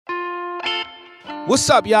What's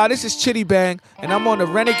up, y'all? This is Chitty Bang, and I'm on the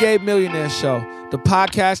Renegade Millionaire Show, the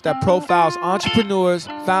podcast that profiles entrepreneurs,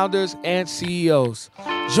 founders, and CEOs.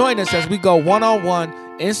 Join us as we go one-on-one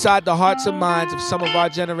inside the hearts and minds of some of our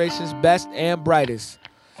generation's best and brightest.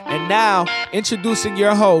 And now, introducing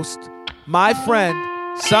your host, my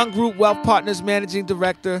friend, Sun Group Wealth Partners Managing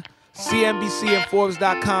Director, CNBC and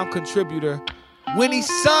Forbes.com contributor, Winnie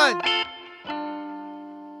Sun.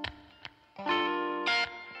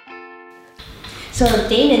 So,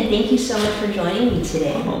 Daymond, thank you so much for joining me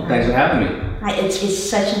today. Oh, thanks for having me. It's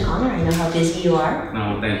such an honor. I know how busy you are.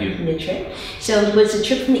 No, thank you. In the trip. So, was the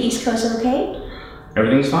trip from the East Coast okay?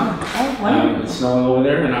 Everything's fine. Oh, wonderful. It's snowing over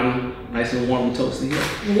there, and I'm nice and warm and toasty here.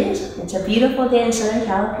 It is. It's a beautiful day in Southern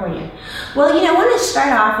California. Well, I want to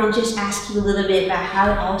start off and just ask you a little bit about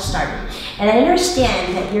how it all started. And I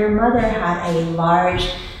understand that your mother had a large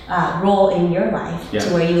role in your life to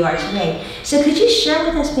where you are today. So could you share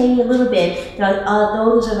with us maybe a little bit,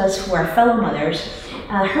 those of us who are fellow mothers,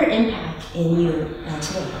 her impact in you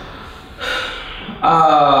today?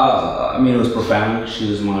 It was profound. She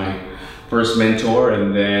was my first mentor,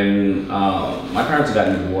 and then my parents got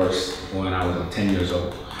divorced when I was 10 years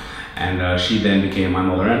old, and she then became my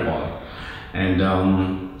mother and father. And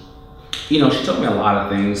she taught me a lot of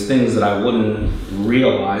things that I wouldn't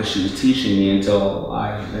realize she was teaching me until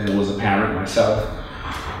I then was a parent myself.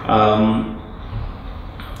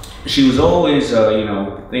 She was always,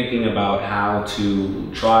 thinking about how to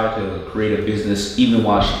try to create a business even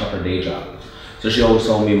while she kept her day job. So she always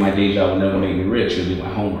told me my day job would never make me rich, it would be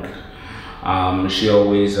my homework. She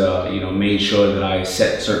always, made sure that I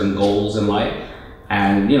set certain goals in life.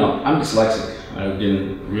 And, I'm dyslexic. I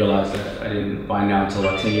didn't realize that. I didn't find out until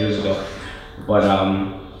about 10 years ago. But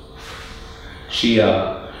she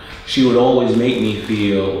would always make me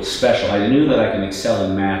feel special. I knew that I can excel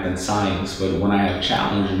in math and science, but when I had a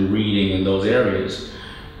challenge in reading in those areas,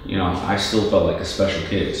 I still felt like a special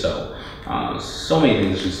kid. So, so many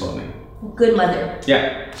things she taught me. Good mother.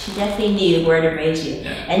 Yeah. She definitely knew where to raise you.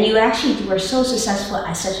 Yeah. And you actually were so successful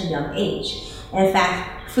at such a young age. In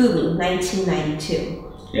fact, Fubu,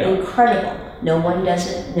 1992. Yeah. Incredible. No one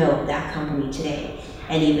doesn't know that company today,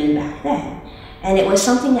 and even back then. And it was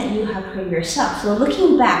something that you have created yourself. So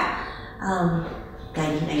looking back,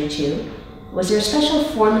 1992, was there a special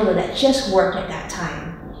formula that just worked at that time?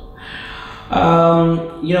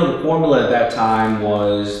 The formula at that time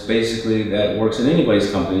was basically that works in anybody's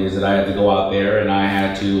company, is that I had to go out there and I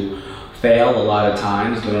had to fail a lot of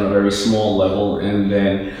times, but on a very small level, and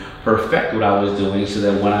then perfect what I was doing so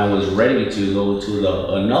that when I was ready to go to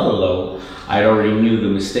another level, I already knew the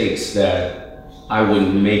mistakes that I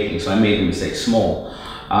wouldn't be making, so I made the mistakes small.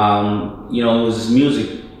 It was this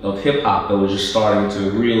music of hip hop that was just starting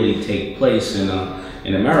to really take place in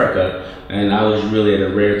America. And I was really at a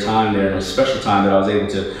rare time there, and a special time that I was able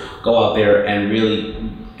to go out there and really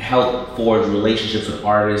help forge relationships with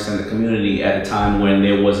artists and the community at a time when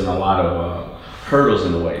there wasn't a lot of hurdles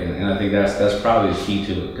in the way. And I think that's probably the key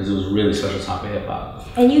to it, because it was a really special time for hip hop.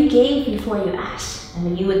 And you gave before you asked.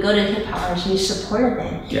 You would go to hip hop artists and you supported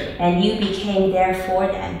them. Yeah. And you became there for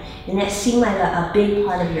them. And that seemed like a big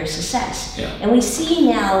part of your success. Yeah. And we see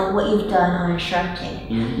now what you've done on Shark Tank.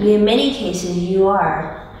 Mm-hmm. In many cases, you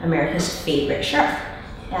are America's favorite shark.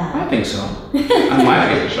 I think so. I'm my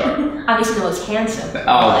favorite shark. Obviously the most handsome.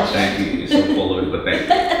 Oh, thank you. You're so full of it, but thank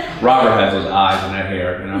you. Robert has those eyes and that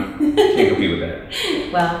hair, Can't compete with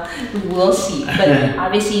that. Well, we'll see. But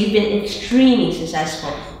obviously you've been extremely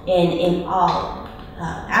successful in all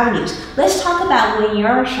avenues. Let's talk about when you're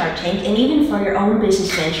on Shark Tank, and even for your own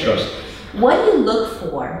business ventures. Sure. What do you look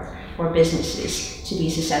for businesses to be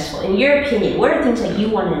successful? In your opinion, what are things that you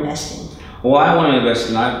want to invest in? Well, I want to invest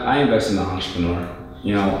in, I invest in the entrepreneur.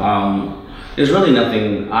 There's really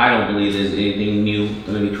nothing, I don't believe there's anything new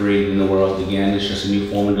going to be created in the world again. It's just a new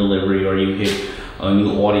form of delivery, or you hit a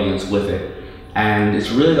new audience with it. And it's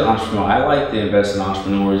really the entrepreneur. I like to invest in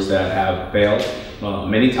entrepreneurs that have failed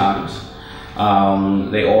many times.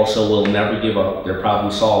 They also will never give up. They're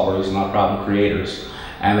problem solvers, not problem creators.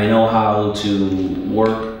 And they know how to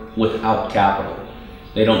work without capital.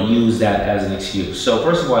 They don't use that as an excuse. So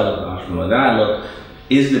first of all, I look at the entrepreneur. Then I look,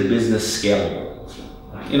 is the business scalable?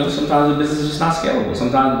 Sometimes the business is just not scalable.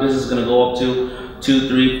 Sometimes the business is going to go up to $2,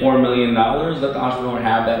 $3, $4 million. Let the entrepreneur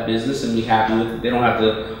have that business and be happy with it. They don't have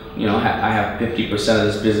to, I have 50%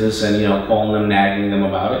 of this business and, calling them, nagging them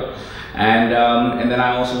about it. And then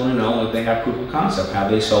I also want to know if they have proof of concept. Have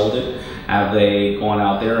they sold it? Have they gone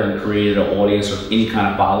out there and created an audience or any kind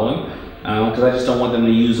of following? Because I just don't want them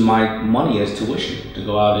to use my money as tuition to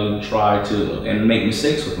go out and try to and make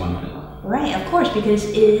mistakes with my money. Right, of course, because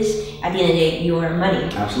it is at the end of the day, your money.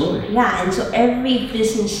 Absolutely. Yeah, and so every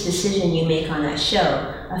business decision you make on that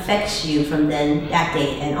show affects you from then that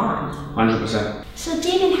day and on. 100%. So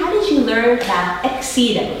Daymond, how did you learn about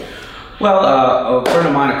Excedo? Well, a friend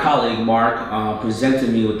of mine, a colleague, Mark, presented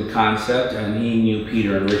me with the concept, and he knew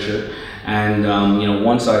Peter and Richard. And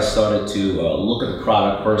once I started to look at the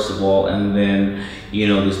product first of all, and then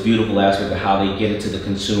this beautiful aspect of how they get it to the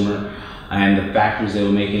consumer and the factories they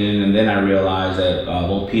were making it, and then I realized that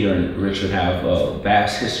both Peter and Richard have a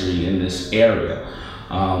vast history in this area.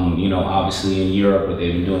 Obviously in Europe, what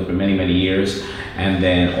they've been doing for many, many years, and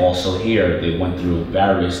then also here, they went through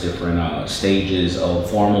various different stages of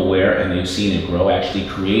formal wear, and they've seen it grow, actually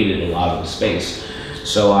created a lot of the space.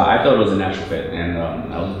 So I thought it was a natural fit, and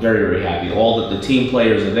I was very, very happy. All the team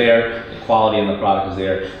players are there, the quality in the product is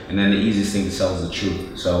there, and then the easiest thing to sell is the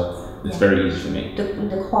truth. So it's very easy for me.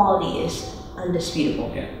 The quality is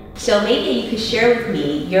undisputable. Yeah. So maybe you could share with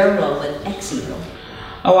me your role with Excedo.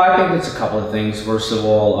 Oh, I think it's a couple of things. First of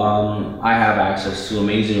all, I have access to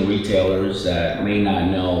amazing retailers that may not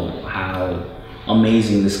know how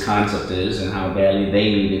amazing this concept is and how badly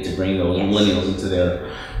they needed to bring those millennials into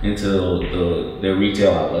their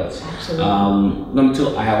retail outlets. Absolutely. Number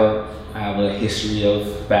two, I have a history of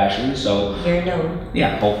fashion, so you're known.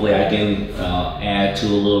 Yeah, hopefully I can add to a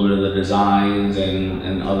little bit of the designs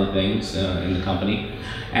and other things in the company.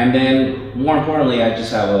 And then, more importantly, I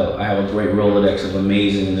have a great Rolodex of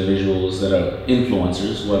amazing individuals that are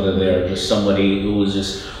influencers, whether they're just somebody who is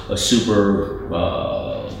just a super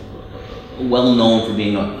well known for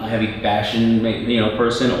being a heavy fashion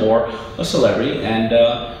person, or a celebrity, and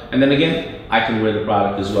then again, I can wear the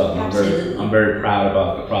product as well. I'm very proud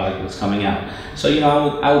about the product that's coming out. So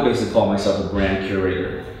I would basically call myself a brand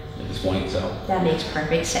curator at this point. So that makes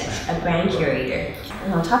perfect sense. A brand curator,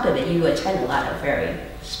 and on top of it, you attend a lot of very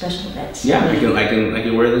special events. Yeah, I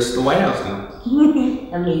can wear this to the White House now.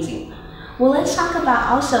 Amazing. Well, let's talk about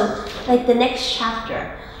also like the next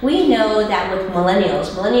chapter. We know that with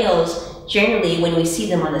millennials generally, when we see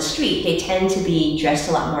them on the street, they tend to be dressed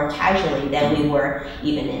a lot more casually than we were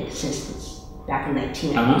even since back in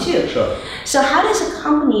 1992. Sure. So how does a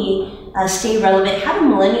company stay relevant? How do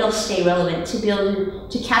millennials stay relevant to be able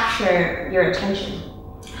to capture your attention?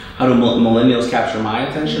 How do millennials capture my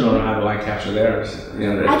attention, or how do I capture theirs?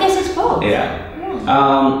 I guess it's both. Yeah.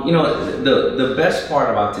 The best part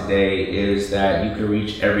about today is that you can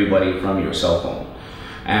reach everybody from your cell phone.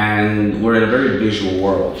 And we're in a very visual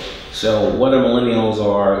world. So whether millennials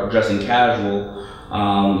are dressing casual,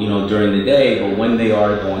 during the day, but when they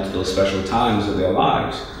are going to those special times of their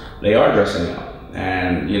lives, they are dressing up.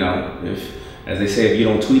 And as they say, if you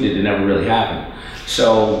don't tweet it, it never really happened.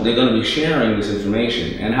 So they're going to be sharing this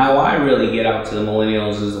information. And how I really get out to the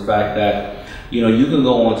millennials is the fact that you can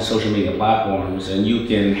go onto social media platforms and you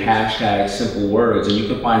can hashtag simple words and you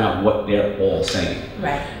can find out what they're all saying.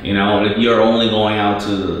 Right. If you're only going out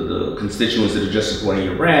to the constituents that are just supporting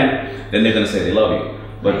your brand, then they're going to say they love you.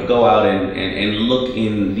 But go out and look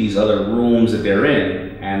in these other rooms that they're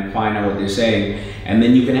in and find out what they're saying, and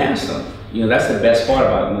then you can ask them. That's the best part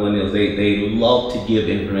about millennials. They love to give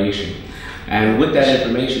information. And with that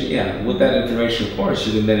information, of course,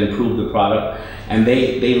 you can then improve the product. And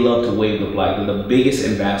they love to wave the flag. They're the biggest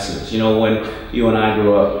ambassadors. When you and I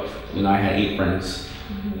grew up, I had 8 friends.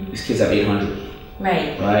 Mm-hmm. These kids have 800.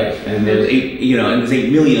 Right. Right? And there's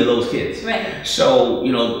 8 million of those kids. Right. So,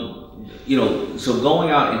 so going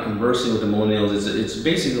out and conversing with the millennials, it's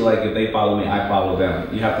basically like if they follow me, I follow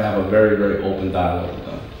them. You have to have a very, very open dialogue with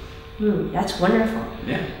them. That's wonderful.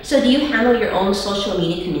 Yeah. So do you handle your own social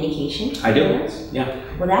media communication? I do. Yeah.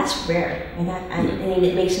 Well, that's rare, and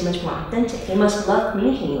it makes it much more authentic. They must love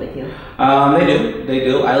communicating with you. They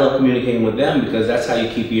do. I love communicating with them because that's how you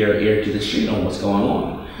keep your ear to the street on what's going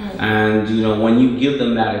on. Right. And when you give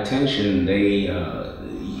them that attention,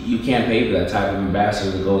 you can't pay for that type of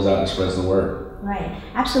ambassador that goes out and spreads the word. Right.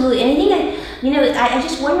 Absolutely. And I think I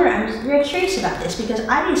just wonder. I'm just very curious about this because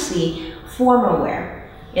obviously formal wear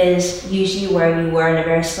is usually where you wear on a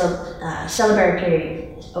very celebratory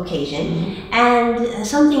occasion, and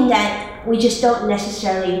something that we just don't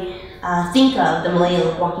necessarily think of the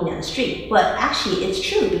millennial walking down the street. But actually, it's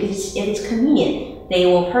true because if it's convenient, they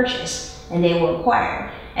will purchase and they will acquire,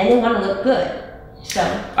 and they want to look good. So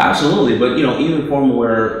absolutely, but even formal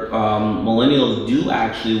wear, millennials do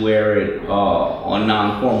actually wear it on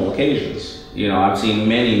non-formal occasions. I've seen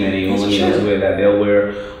many millennials wear that. They'll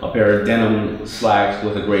wear a pair of denim slacks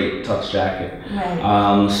with a great tux jacket.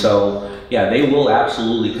 Right. So yeah, they will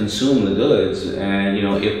absolutely consume the goods, and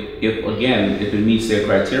if it meets their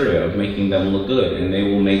criteria of making them look good, and they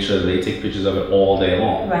will make sure that they take pictures of it all day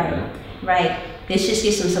long. Right. Right. This just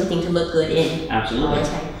gives them something to look good in. Absolutely. All the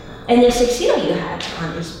time. And the tuxedo you have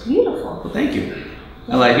on is beautiful. Well, thank you.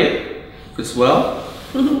 I like it. Fits well.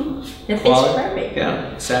 It fits perfect.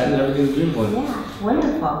 Yeah, satin, everything's beautiful. Yeah,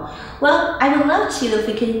 wonderful. Well, I would love to, if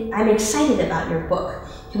we could, I'm excited about your book.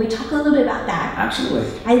 Can we talk a little bit about that?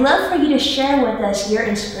 Absolutely. I'd love for you to share with us your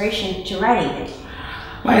inspiration to writing it.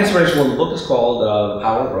 My inspiration, well, the book is called The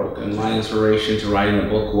Power Broke, and my inspiration to writing the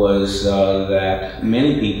book was that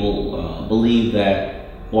many people believe that,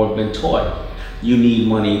 or have been taught, you need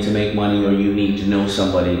money to make money, or you need to know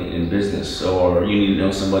somebody in business, or you need to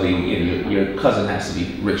know somebody, your cousin has to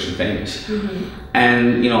be rich and famous.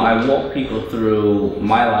 And I walk people through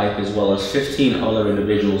my life as well as 15 other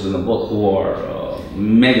individuals in the book who are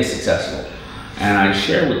mega successful. And I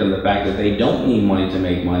share with them the fact that they don't need money to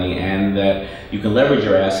make money, and that you can leverage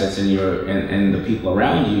your assets and and the people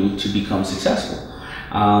around you to become successful.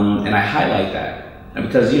 And I highlight that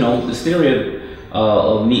because this theory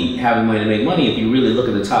of me having money to make money. If you really look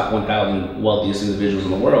at the top 1,000 wealthiest individuals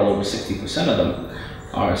in the world, over 60% of them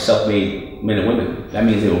are self-made men and women. That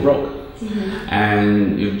means they were broke.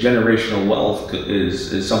 And if generational wealth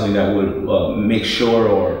is something that would make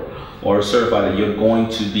sure or certify that you're going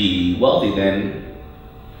to be wealthy, then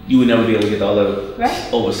you would never be able to get the other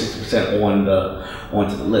over 60%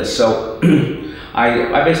 onto the list. So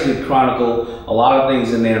I basically chronicle a lot of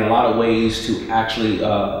things in there and a lot of ways to actually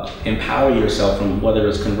empower yourself, from whether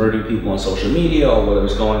it's converting people on social media, or whether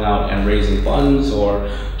it's going out and raising funds, or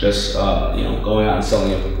just going out and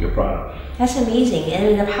selling your product. That's amazing.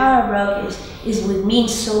 And the power broke would mean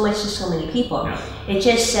so much to so many people. Yeah. It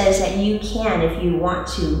just says that you can, if you want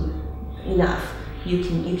to enough, you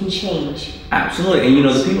can change. Absolutely. And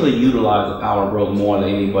the people that utilize the power broke more than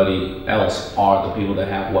anybody else are the people that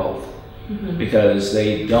have wealth. Because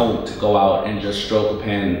they don't go out and just stroke a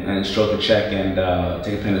pen and stroke a check and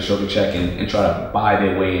take a pen and stroke a check and try to buy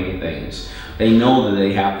their way into things. They know that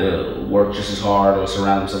they have to work just as hard or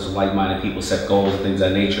surround themselves with like-minded people, set goals and things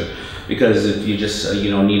of that nature. Because if you just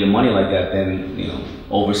needing money like that, then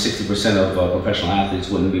over 60% of professional athletes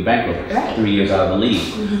wouldn't be bankrupt 3 years out of the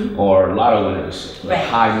league. Or lotto winners, a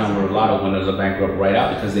high number of lotto winners are bankrupt right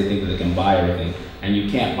out because they think that they can buy everything, and you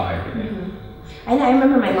can't buy everything. And I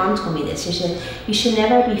remember my mom told me this. You should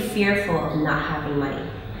never be fearful of not having money.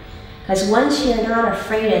 Because once you're not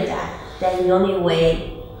afraid of that, then the only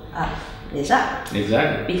way up is up.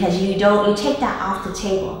 Exactly. Because you take that off the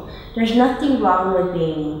table. There's nothing wrong with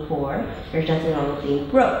being poor. There's nothing wrong with being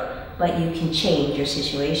broke. But you can change your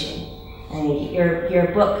situation. And your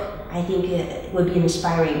book, I think, it would be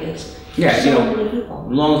inspiring to many people.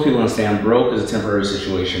 As long as people understand, broke is a temporary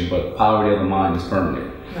situation, but poverty of the mind is permanent.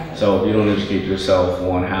 Right. So if you don't educate yourself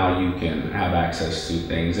on how you can have access to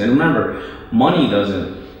things, and remember, money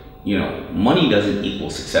doesn't equal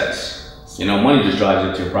success. Money just drives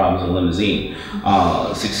you to your problems in a limousine.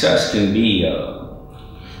 Success can be, a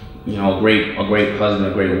great husband,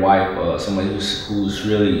 a great wife, somebody who's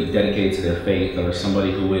really dedicated to their faith, or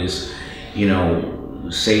somebody who is,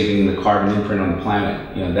 saving the carbon imprint on the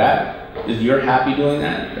planet. That if you're happy doing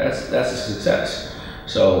that, that's a success.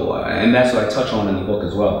 So, and that's what I touch on in the book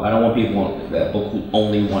as well. I don't want people in that book who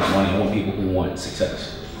only want money. I want people who want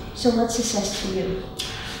success. So what's success to you?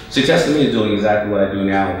 Success to me is doing exactly what I do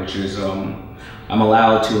now, which is I'm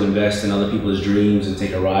allowed to invest in other people's dreams and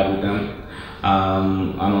take a ride with them.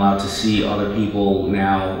 I'm allowed to see other people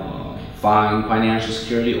now find financial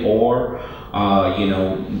security, or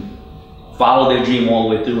follow their dream all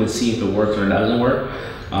the way through and see if it works or it doesn't work.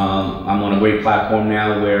 I'm on a great platform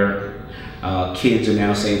now where kids are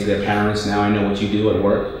now saying to their parents, now I know what you do at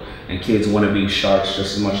work. And kids want to be sharks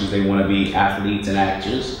just as much as they want to be athletes and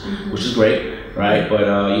actors, which is great, right? But,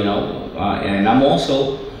 and I'm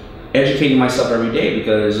also educating myself every day,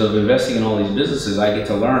 because of investing in all these businesses. I get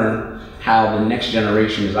to learn how the next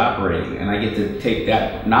generation is operating, and I get to take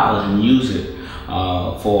that knowledge and use it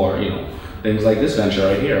for, things like this venture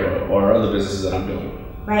right here, or other businesses that I'm doing.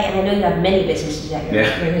 Right, and I know you have many businesses that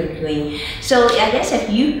you're doing. So I guess if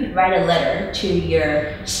you could write a letter to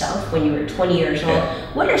yourself when you were 20 years old,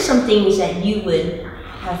 what are some things that you would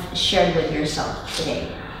have shared with yourself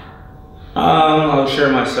today? I would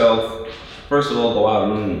share myself, first of all, go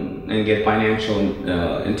out and get financial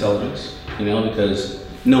intelligence, because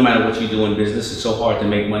no matter what you do in business, it's so hard to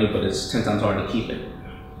make money, but it's 10 times harder to keep it.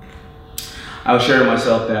 I would share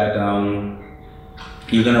myself that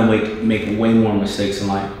you're gonna make way more mistakes in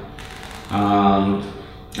life.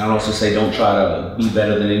 I'd also say don't try to be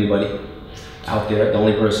better than anybody out there. The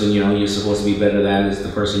only person you're supposed to be better than is the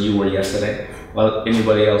person you were yesterday. Well,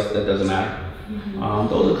 anybody else, that doesn't matter.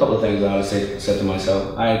 Those are a couple of things I would say said to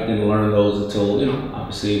myself. I didn't learn those until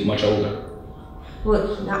obviously much older.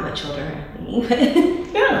 Well, not much older, I think.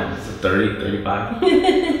 Yeah, it's 30, 35.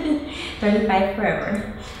 35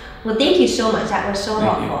 forever. Well, thank you so much. That was so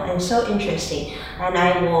helpful and so interesting. And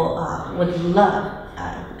I would love.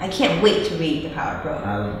 I can't wait to read The Power of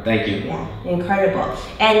Growth. Thank you. Yeah, incredible.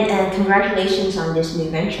 And congratulations on this new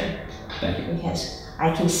venture. Thank you. Because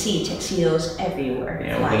I can see tuxedos everywhere.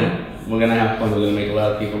 Yeah, we're gonna have fun. We're gonna make a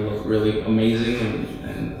lot of people look really amazing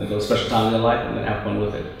and those special times in their life. We're gonna have fun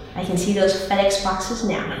with it. I can see those FedEx boxes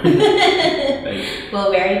now. Thank you. Well,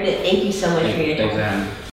 very good. Thank you so much for your time. Thanks for having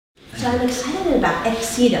me. So I'm excited about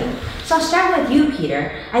tuxedo. So I'll start with you,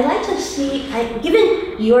 Peter. I'd like to see,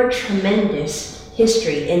 given your tremendous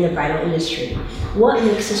history in the bridal industry, what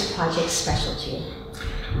makes this project special to you?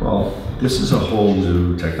 Well, this is a whole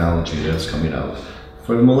new technology that's coming out.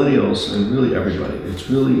 For the millennials and really everybody, it's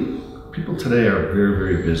really, people today are very,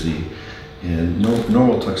 very busy. And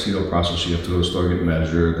normal tuxedo process, you have to go to the store, get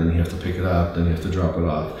measured, then you have to pick it up, then you have to drop it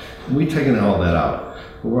off. And we've taken all that out.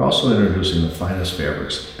 But we're also introducing the finest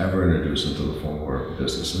fabrics ever introduced into the formal wear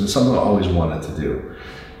business. And it's something I always wanted to do.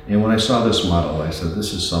 And when I saw this model, I said,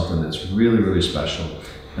 this is something that's really, really special.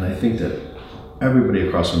 And I think that everybody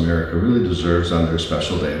across America really deserves on their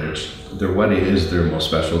special day. Their wedding is their most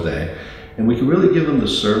special day. And we can really give them the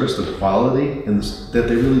service, the quality, and that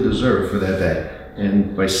they really deserve for that day.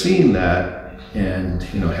 And by seeing that, and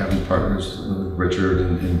having partners, Richard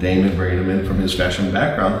and Daymond, bringing him in from his fashion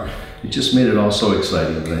background, it just made it all so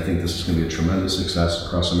exciting. And I think this is going to be a tremendous success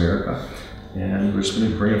across America. And we're just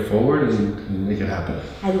going to bring it forward and make it happen.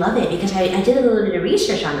 I love it because I did a little bit of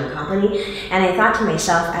research on the company, and I thought to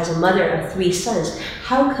myself, as a mother of 3 sons,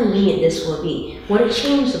 how convenient this will be. What a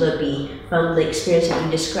change will it be from the experience that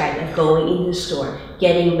you described of going into the store,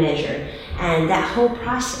 getting measured, and that whole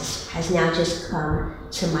process has now just come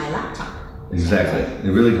to my laptop. Exactly.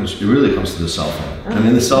 It really comes to the cell phone. I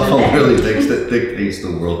mean, the cell phone really dictates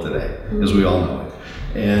the world today, as we all know it.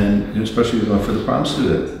 And especially for the prom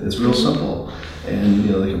student, it's real simple. And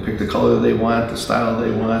they can pick the color they want, the style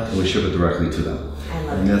they want, and we ship it directly to them.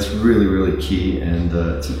 And that's really, really key. And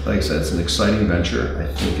like I said, it's an exciting venture.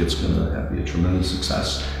 I think it's going to be a tremendous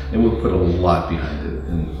success. And we'll put a lot behind it.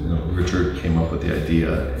 And Richard came up with the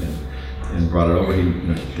idea and brought it over.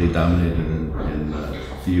 They dominated in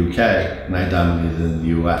the UK, and I dominated in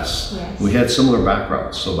the US. Yes. We had similar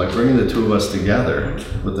backgrounds. So by bringing the two of us together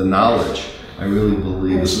with the knowledge, I really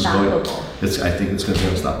believe this is going. I think it's going to be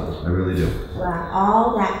unstoppable. I really do. Wow,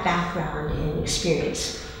 all that background and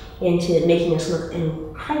experience into making us look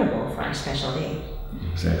incredible for our special day.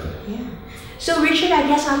 Exactly. Yeah. So Richard, I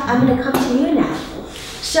guess I'm going to come to you now.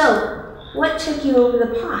 So, what took you over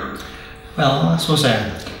the pond? Well, I suppose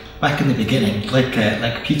back in the beginning, like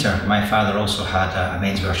Peter, my father also had a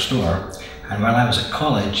menswear store. And while I was at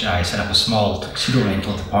college, I set up a small tuxedo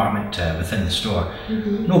rental department within the store.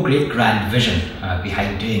 Mm-hmm. No great grand vision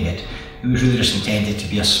behind doing it. It was really just intended to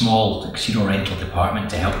be a small tuxedo rental department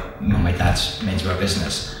to help my dad's menswear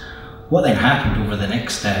business. What then happened over the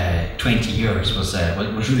next 20 years was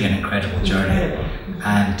really an incredible journey.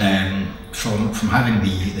 And from having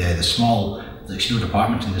the small tuxedo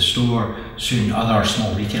department in the store, soon other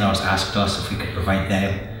small retailers asked us if we could provide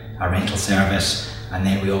them a rental service. And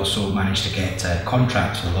then we also managed to get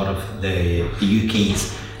contracts with a lot of the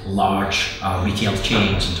UK's large retail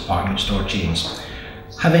chains and department store chains.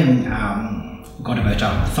 Having got about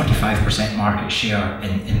a 35% market share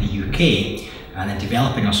in the UK, and then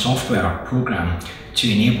developing a software program to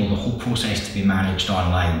enable the whole process to be managed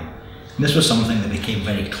online. And this was something that became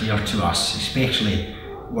very clear to us, especially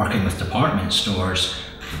working with department stores,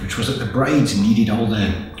 which was that the brides needed all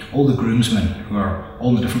the groomsmen who are all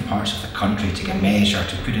in the different parts of the country to get measured,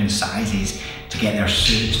 to put in sizes, to get their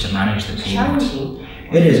suits, to manage the payment.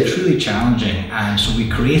 It is, it's really challenging, and so we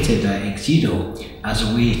created Exedo as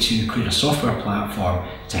a way to create a software platform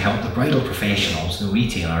to help the bridal professionals, the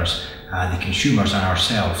retailers, the consumers and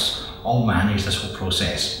ourselves all manage this whole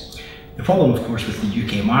process. The problem, of course, with the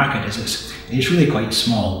UK market is it's really quite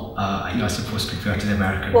small, I suppose, compared to the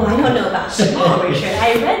American market. I don't know about small, Richard.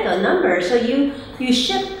 I read the numbers. So you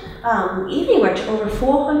ship anywhere to over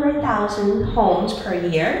 400,000 homes per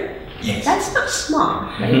year. Yes. That's not small.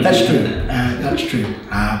 Right? That's true. That's true.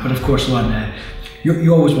 But of course,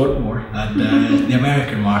 you always want more, and the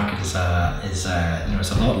American market is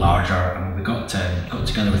a lot larger. And we got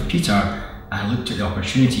together with Peter and looked at the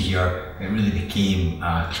opportunity here. It really became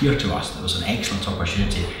clear to us that it was an excellent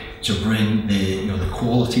opportunity to bring the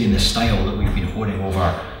quality and the style that we've been honing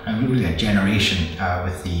over, and really a generation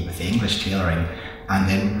with the English tailoring, and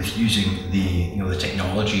then with using the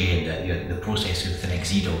technology and the process within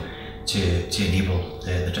Exedo to enable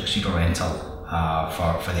the tuxedo rental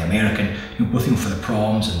for the American, both for the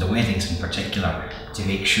proms and the weddings in particular, to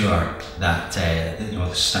make sure that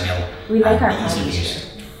the style we like our and ease of parties use.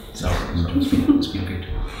 here. So it's been good.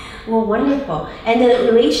 Well, wonderful. And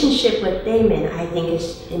the relationship with Daymond, I think,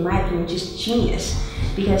 is, in my opinion, just genius.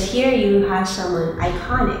 Because here you have someone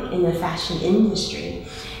iconic in the fashion industry.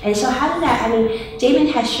 And so how did that, I mean,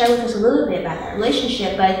 Daymond has shared with us a little bit about that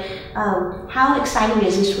relationship, but how exciting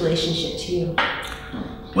is this relationship to you?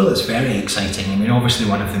 Well, it's very exciting. I mean, obviously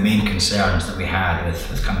one of the main concerns that we had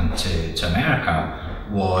with coming to America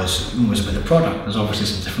was about the product. There's obviously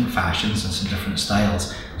some different fashions and some different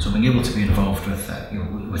styles. So being able to be involved with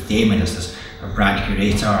Daymond as this brand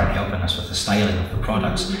curator and helping us with the styling of the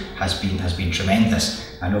products has been tremendous.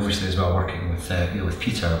 And obviously as well working with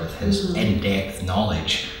Peter with his in-depth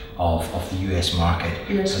knowledge of the US market.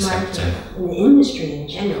 US market and the industry in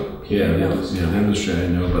general. The industry I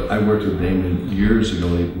know, but I worked with Daymond years ago.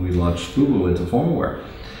 We launched FUBU into formal wear,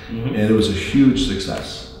 and it was a huge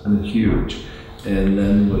success. I mean, huge. And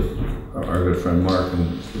then with our good friend Mark,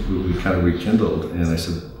 and we kind of rekindled. And I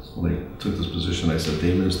said, when I took this position, I said,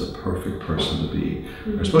 Daymond is the perfect person to be.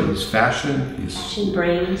 He's fashion, he's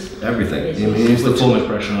brains, everything. I mean, he's the full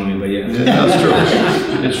impression on me, but yeah. That's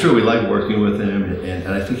true. It's true. We like working with him, and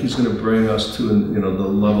I think he's going to bring us to the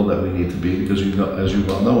level that we need to be. Because as you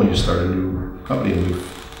well know, when you start a new company, and we've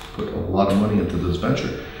put a lot of money into this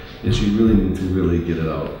venture, is you really need to really get it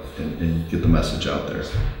out and get the message out there.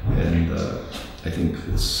 And I think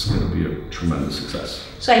it's going to be a tremendous success.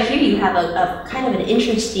 So I hear you have a kind of an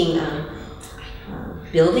interesting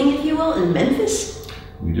building, if you will, in Memphis.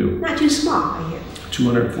 We do. Not too small, I hear.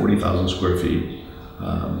 240,000 square feet.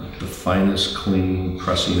 The finest cleaning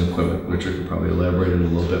pressing equipment. Richard could probably elaborate it a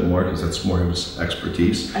little bit more because that's more of his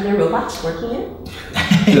expertise. Are there robots working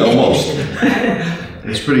it? Almost.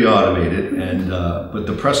 It's pretty automated, but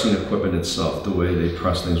the pressing equipment itself, the way they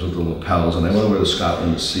press things with the lapels, and I went over to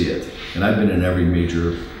Scotland to see it. And I've been in every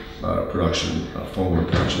major production, formal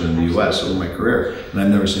production in the US over my career, and I've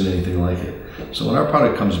never seen anything like it. So when our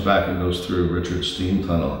product comes back and goes through Richard's steam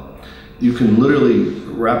tunnel, you can literally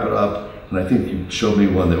wrap it up. And I think you showed me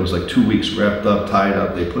one that was like 2 weeks wrapped up, tied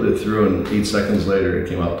up. They put it through, and 8 seconds later, it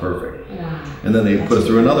came out perfect. Wow. And then they put it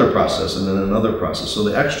through another process, and then another process. So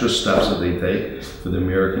the extra steps that they take for the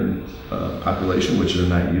American population, which are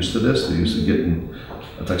not used to this, they're used to getting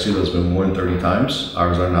a tuxedo that's been worn 30 times.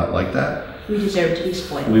 Ours are not like that. We deserve to be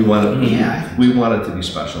spoiled. We want it to be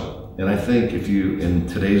special. And I think in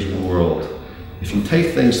today's world, if you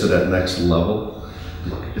take things to that next level,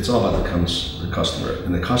 it's all about the customer.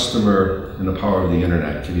 And the customer and the power of the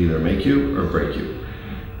internet can either make you or break you.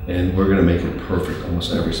 And we're going to make it perfect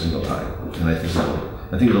almost every single time. And I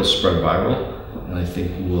think it'll spread viral. And I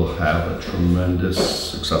think we'll have a tremendous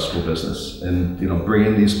successful business. And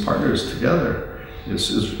bringing these partners together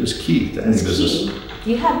is key to any business.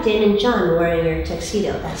 Key. You have Daymond John wearing your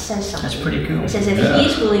tuxedo. That says something. That's pretty cool. It says if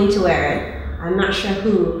he's willing to wear it, I'm not sure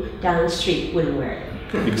who down the street wouldn't wear it.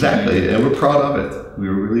 Exactly, and we're proud of it. We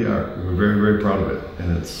really are. We're very, very proud of it.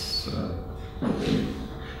 And it's,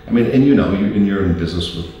 and you're in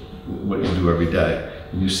business with what you do every day,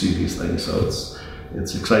 and you see these things. So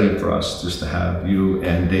it's exciting for us just to have you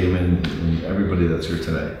and Daymond and everybody that's here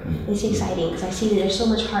today. It's exciting because I see that there's so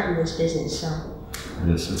much heart in this business. So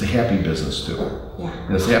it's a happy business too. Yeah.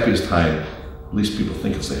 And it's the happiest time. At least people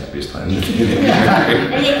think it's the happiest time. And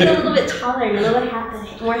they get a little bit taller and a little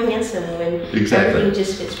bit more handsome when everything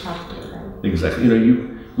just fits properly. Right? Exactly.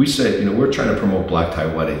 We say, we're trying to promote black tie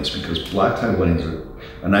weddings because black tie weddings are,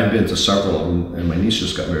 and I've been to several of them, and my niece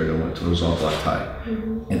just got married and went to, it was all black tie.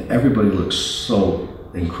 And everybody looks so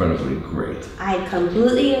incredibly great. I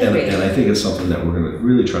completely agree. And I think it's something that we're going to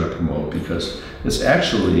really try to promote because it's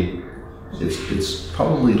actually, it's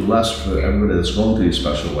probably less for everybody that's going to these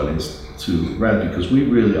special weddings to rent because we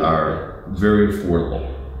really are very affordable.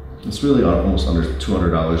 It's really almost under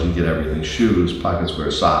 $200. You get everything: shoes, pocket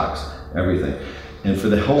square, socks, everything. And for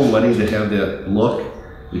the whole wedding to have that look,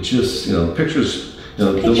 it just the pictures.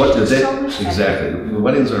 Exactly. The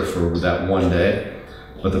weddings are for that one day,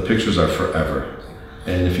 but the pictures are forever.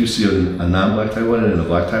 And if you see a non-black tie wedding and a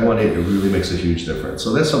black tie wedding, it really makes a huge difference.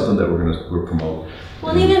 So that's something that we're promote.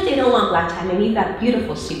 Well, even if they don't want black tie, maybe you've got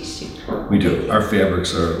beautiful suits too. We do. Our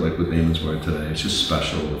fabrics are like what Daymond's wearing today. It's just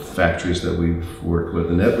special. The factories that we've worked with,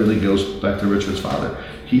 and that really goes back to Richard's father.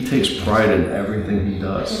 He takes pride in everything he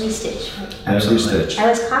does. Every stitch. Right? Every stitch. I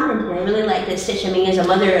was commenting. I really like this stitch. I mean, as a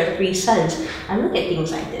mother of 3 sons, I look at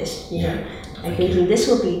things like this. I'm thinking this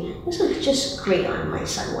will just great on my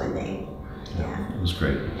son one day. Yeah. It was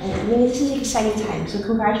great. And I mean, this is an exciting time. So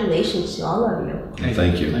congratulations to all of you.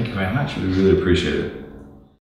 Thank you. Thank you very much. We really appreciate it.